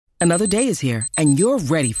Another day is here, and you're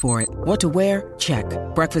ready for it. What to wear? Check.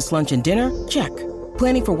 Breakfast, lunch, and dinner? Check.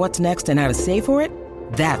 Planning for what's next and how to save for it?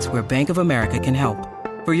 That's where Bank of America can help.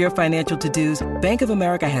 For your financial to-dos, Bank of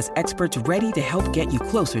America has experts ready to help get you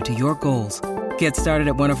closer to your goals. Get started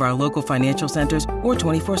at one of our local financial centers or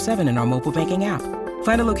 24/7 in our mobile banking app.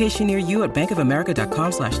 Find a location near you at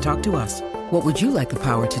bankofamerica.com/talktous. What would you like the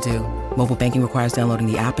power to do? Mobile banking requires downloading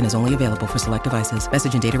the app and is only available for select devices.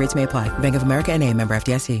 Message and data rates may apply. Bank of America N.A., member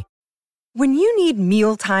FDIC. When you need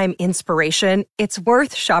mealtime inspiration, it's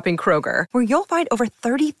worth shopping Kroger, where you'll find over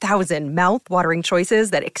 30,000 mouth-watering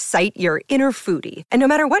choices that excite your inner foodie. And no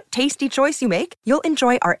matter what tasty choice you make, you'll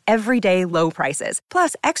enjoy our everyday low prices,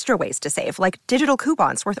 plus extra ways to save, like digital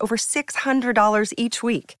coupons worth over $600 each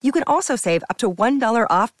week. You can also save up to $1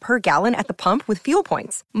 off per gallon at the pump with fuel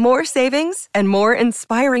points. More savings and more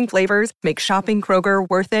inspiring flavors make shopping Kroger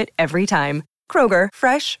worth it every time. Kroger,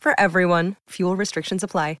 fresh for everyone. Fuel restrictions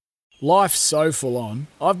apply. Life's so full on.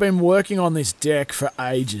 I've been working on this deck for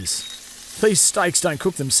ages. These steaks don't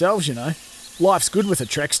cook themselves, you know. Life's good with a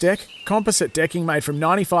Trex deck. Composite decking made from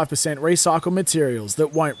 95% recycled materials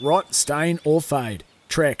that won't rot, stain or fade.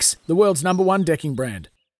 Trex, the world's #1 decking brand.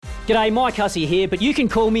 G'day, Mike Hussey here, but you can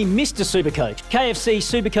call me Mr. Supercoach. KFC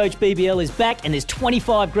Supercoach BBL is back and there's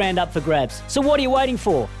 25 grand up for grabs. So what are you waiting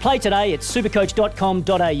for? Play today at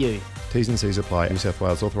supercoach.com.au. T's and C's apply. New South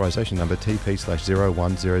Wales authorisation number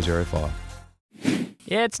TP/01005.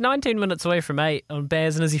 Yeah, it's 19 minutes away from 8 on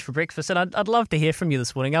Baz and Izzy for breakfast, and I'd love to hear from you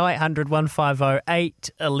this morning. 0800 150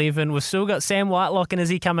 811. We've still got Sam Whitelock and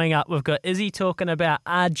Izzy coming up. We've got Izzy talking about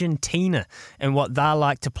Argentina and what they're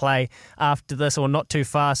like to play after this, or not too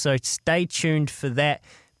far, so stay tuned for that.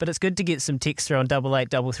 But it's good to get some text through on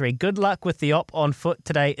 8833. Good luck with the op on foot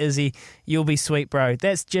today, Izzy. You'll be sweet, bro.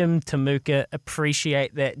 That's Jim Tamuka.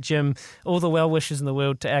 Appreciate that, Jim. All the well wishes in the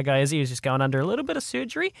world to our guy Izzy, who's just going under a little bit of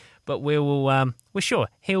surgery, but we're sure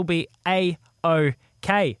he'll be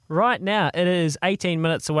A-OK. Right now, it is 18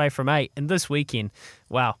 minutes away from 8, and this weekend,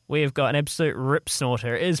 wow, we have got an absolute rip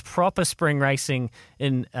snorter. It is proper spring racing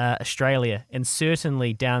in Australia, and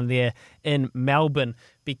certainly down there in Melbourne,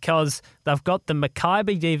 because they've got the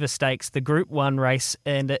Makybe Diva Stakes, the Group 1 race,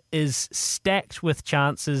 and it is stacked with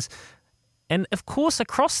chances. And, of course,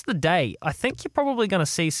 across the day, I think you're probably going to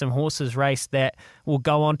see some horses race that will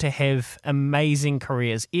go on to have amazing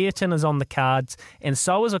careers. Ayrton is on the cards, and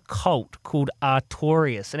so is a colt called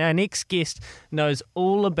Artorias. And our next guest knows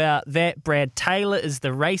all about that. Brad Taylor is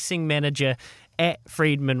the racing manager at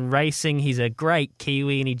Freedman Racing. He's a great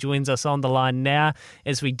Kiwi, and he joins us on the line now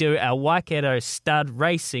as we do our Waikato Stud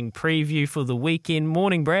Racing preview for the weekend.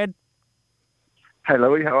 Morning, Brad. Hey,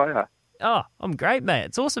 Louie. How are you? Oh, I'm great, mate.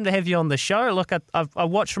 It's awesome to have you on the show. Look, I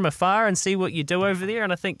watch from afar and see what you do over there,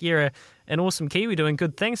 and I think you're an awesome Kiwi doing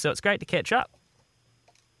good things, so it's great to catch up.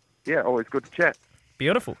 Yeah, always good to chat.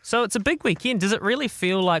 Beautiful. So it's a big weekend. Does it really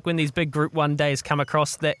feel like when these big Group 1 days come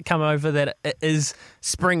over that it is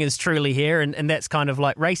spring is truly here, and that's kind of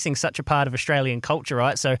like racing such a part of Australian culture,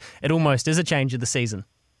 right? So it almost is a change of the season.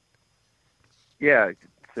 Yeah, it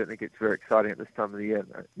certainly gets very exciting at this time of the year.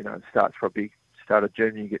 You know, it starts probably start of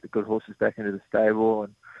June, you get the good horses back into the stable,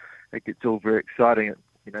 and it gets all very exciting.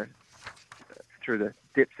 You know, through the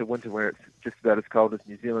depths of winter where it's just about as cold as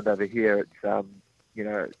New Zealand over here, it's you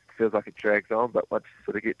know, it feels like it drags on. But once you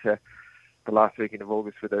sort of get to the last weekend of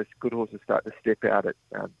August, where those good horses start to step out, it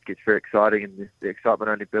gets very exciting, and the excitement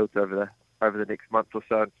only builds over the next month or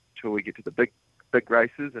so until we get to the big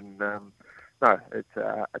races. And no, it's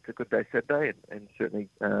a good day Saturday, and certainly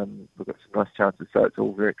we've got some nice chances, so it's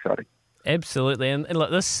all very exciting. Absolutely. And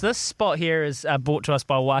look, this spot here is brought to us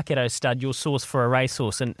by Waikato Stud, your source for a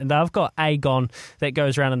racehorse. And they've got Agon that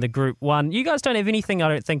goes around in the Group 1. You guys don't have anything, I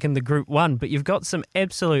don't think, in the Group 1, but you've got some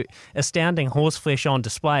absolute astounding horse flesh on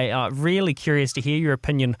display. Really curious to hear your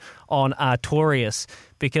opinion on Artorias,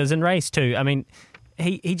 because in race 2, I mean,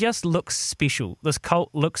 he just looks special. This colt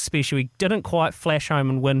looks special. He didn't quite flash home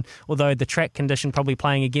and win, although the track condition probably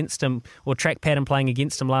playing against him, or track pattern playing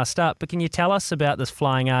against him last start. But can you tell us about this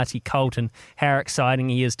Flying Artie colt and how exciting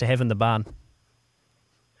he is to have in the barn?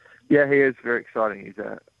 Yeah, he is very exciting. He's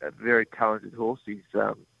a very talented horse. He's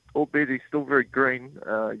albeit he's still very green.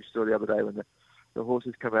 You saw the other day when the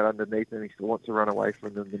horses come out underneath him, he still wants to run away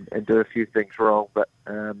from them and do a few things wrong. But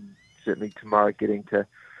certainly tomorrow getting to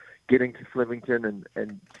Flemington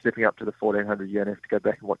and stepping up to the 1400, you're going to have to go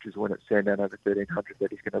back and watch his win at Sandown over 1300,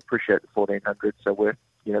 but he's going to appreciate the 1400. So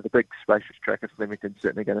the big spacious track at Flemington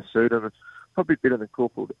certainly going to suit him. It's probably better than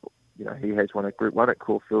Caulfield. You know, he has won a Group 1 at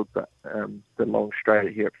Caulfield, but the long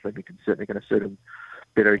straight here at Flemington certainly going to suit him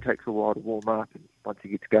better. He takes a while to warm up, and once he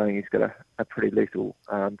gets going, he's got a pretty lethal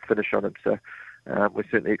finish on him. So we're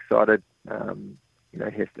certainly excited. He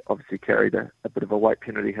has to obviously carried a bit of a weight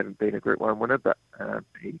penalty, having been a Group 1 winner, but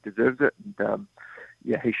he deserves it. And,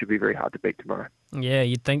 he should be very hard to beat tomorrow. Yeah,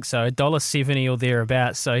 you'd think so. $1.70 or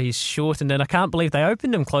thereabouts, so he's shortened. And I can't believe they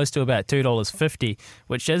opened him close to about $2.50,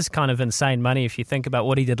 which is kind of insane money if you think about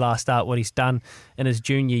what he did last start, what he's done in his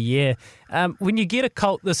junior year. When you get a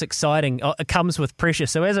colt this exciting, it comes with pressure.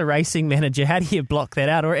 So as a racing manager, how do you block that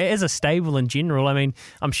out? Or as a stable in general, I mean,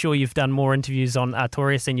 I'm sure you've done more interviews on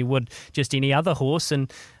Artorias than you would just any other horse.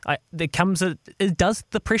 And does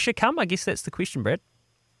the pressure come? I guess that's the question, Brad.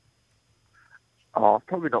 Oh,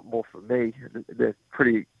 probably not more for me. They're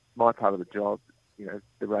pretty my part of the job.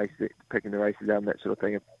 The race, picking the races out and that sort of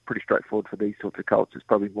thing are pretty straightforward for these sorts of colts. It's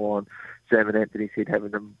probably more on Sam and Anthony's head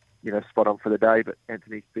having them, spot on for the day. But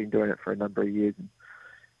Anthony's been doing it for a number of years,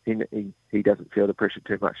 and he doesn't feel the pressure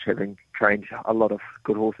too much, having trained a lot of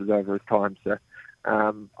good horses over his time. So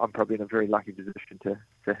I'm probably in a very lucky position to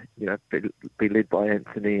be led by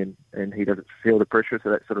Anthony, and he doesn't feel the pressure, so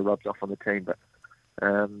that sort of rubs off on the team. But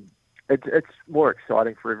it's more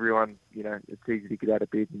exciting for everyone. It's easy to get out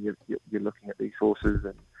of bed and you're looking at these horses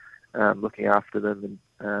and looking after them,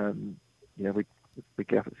 and we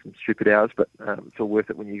get up at some stupid hours, but it's all worth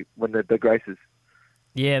it when you win the big races.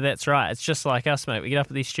 Yeah, that's right. It's just like us, mate. We get up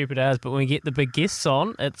at these stupid hours, but when we get the big guests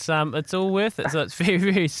on, it's all worth it. So it's very,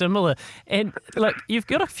 very similar. And look, you've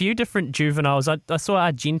got a few different juveniles. I saw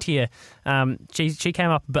Argentia. She came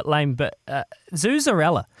up a bit lame, but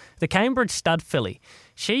Zuzarella, the Cambridge stud filly,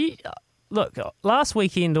 she. Look, last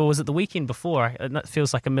weekend, or was it the weekend before? It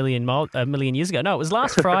feels like a million years ago. No, it was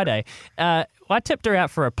last Friday. I tipped her out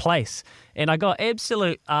for a place, and I got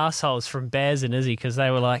absolute arseholes from Baz and Izzy because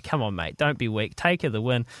they were like, come on, mate, don't be weak. Take her the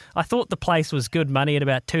win. I thought the place was good money at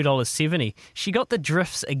about $2.70. She got the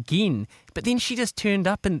drifts again, but then she just turned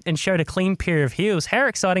up and showed a clean pair of heels. How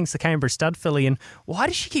exciting is the Cambridge stud filly, and why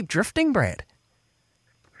does she keep drifting, Brad?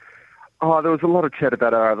 Oh, there was a lot of chat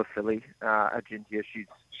about our other filly, Argentia.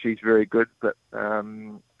 She's very good, but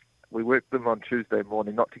we worked them on Tuesday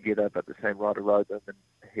morning, not together, but the same rider rode them, and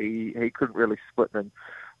he couldn't really split them.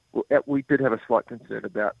 We did have a slight concern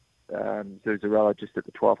about Zuzarella just at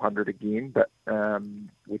the 1200 again, but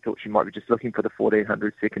we thought she might be just looking for the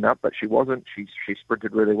 1400 second up, but she wasn't. She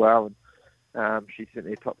sprinted really well, and she's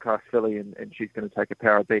certainly a top-class filly, and she's going to take a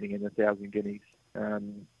power beating in the 1,000 guineas.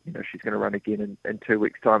 She's going to run again in 2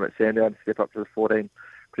 weeks' time at Sandown, step up to the 14.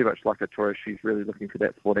 Pretty much like Artorias, she's really looking for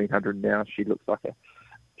that 1400 now. She's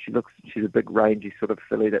a big rangy sort of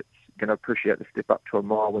filly that's going to appreciate the step up to a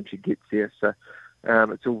mile when she gets there. So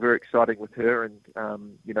it's all very exciting with her, and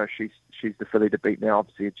she's the filly to beat now.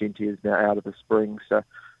 Obviously, Argentia is now out of the spring, so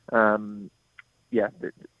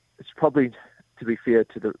it's probably, to be fair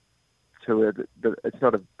to her, it's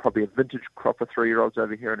not probably a vintage crop of 3-year-olds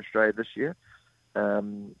over here in Australia this year.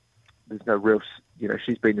 There's no real,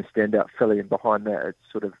 she's been the standout filly, and behind that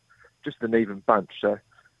it's sort of just an even bunch. So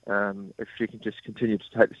if she can just continue to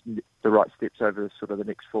take the right steps over sort of the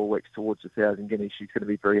next 4 weeks towards the 1,000 guineas, she's going to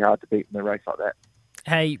be very hard to beat in a race like that.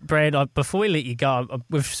 Hey, Brad, before we let you go,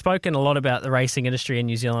 we've spoken a lot about the racing industry in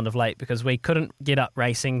New Zealand of late because we couldn't get up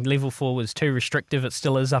racing. Level 4 was too restrictive. It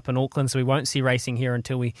still is up in Auckland, so we won't see racing here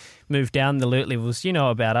until we move down the alert levels. You know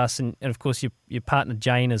about us, and of course your partner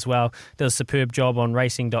Jane as well does a superb job on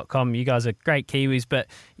racing.com. You guys are great Kiwis, but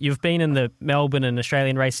you've been in the Melbourne and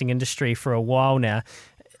Australian racing industry for a while now.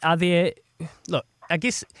 Are there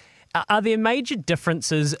major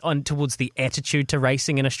differences towards the attitude to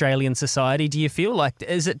racing in Australian society? Do you feel like,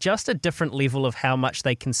 is it just a different level of how much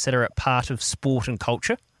they consider it part of sport and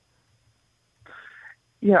culture?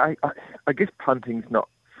 Yeah, I guess punting's not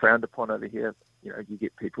frowned upon over here. You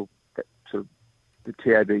get people that sort of, the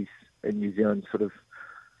TABs in New Zealand how do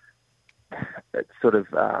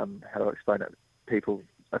I explain it? People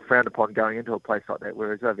are frowned upon going into a place like that,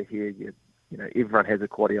 whereas over here, everyone has a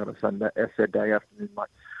quaddie on a Saturday afternoon. Like,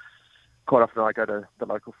 quite often I go to the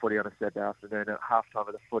local footy on a Saturday afternoon. At halftime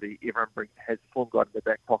of the footy, everyone has the form guide in their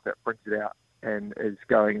back pocket, brings it out, and is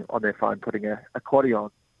going on their phone putting a quaddie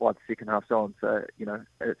on while the second half's on. So,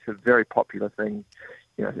 it's a very popular thing.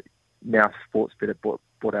 Now Sportsbet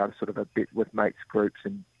brought out a sort of a bet with mates groups,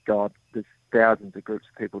 and God, there's thousands of groups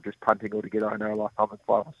of people just punting all together. I know, like I'm in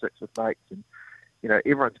 5 or 6 with mates, and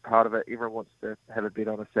everyone's part of it. Everyone wants to have a bet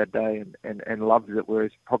on a Saturday and loves it,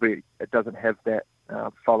 whereas probably it doesn't have that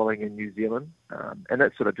following in New Zealand. And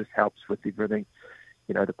that sort of just helps with everything,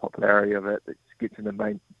 the popularity of it. It gets in the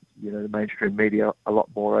mainstream media a lot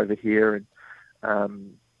more over here. And,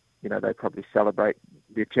 they probably celebrate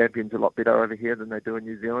their champions a lot better over here than they do in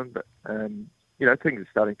New Zealand. But, things are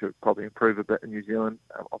starting to probably improve a bit in New Zealand.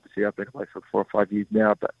 Obviously, I've been away for 4 or 5 years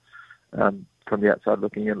now, but from the outside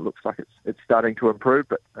looking in, it looks like it's starting to improve.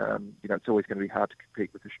 But it's always going to be hard to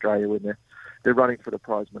compete with Australia when they're running for the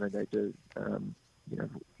prize money they do. You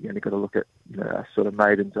only got to look at our sort of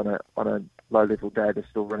maidens on a low level day. They're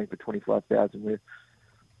still running for 25,000. Where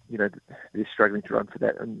they're struggling to run for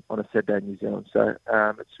that on a sad day in New Zealand. So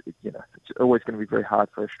it's always going to be very hard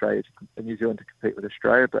for Australia and New Zealand to compete with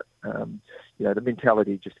Australia. But the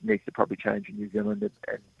mentality just needs to probably change in New Zealand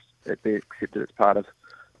and be accepted as part of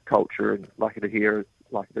culture and like it is here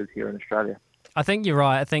in Australia. I think you're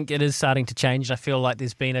right. I think it is starting to change. I feel like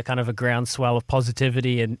there's been a kind of a groundswell of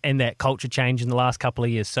positivity and that culture change in the last couple of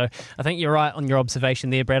years. So I think you're right on your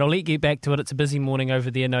observation there, Brad. I'll let you get back to it. It's a busy morning over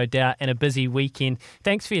there, no doubt, and a busy weekend.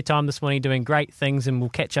 Thanks for your time this morning, doing great things, and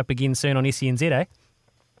we'll catch up again soon on SENZ, eh?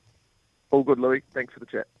 All good, Louis. Thanks for the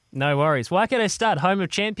chat. No worries. Waikato Stud, home of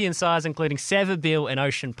champion sides including Savabeel and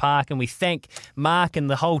Ocean Park, and we thank Mark and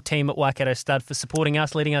the whole team at Waikato Stud for supporting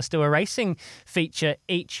us, letting us do a racing feature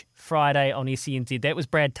each Friday on SENZ. That was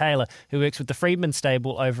Brad Taylor, who works with the Freedman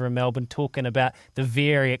Stable over in Melbourne, talking about the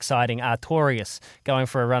very exciting Artorius going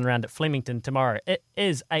for a run round at Flemington tomorrow. It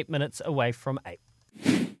is 8 minutes away from 8.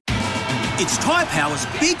 It's Tyre Power's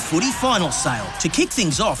Big Footy Final Sale. To kick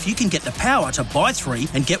things off, you can get the power to buy 3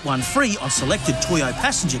 and get 1 free on selected Toyo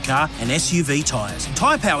passenger car and SUV tyres.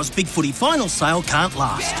 Tyre Power's Big Footy Final Sale can't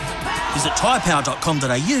last. Visit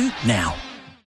tyrepower.com.au now.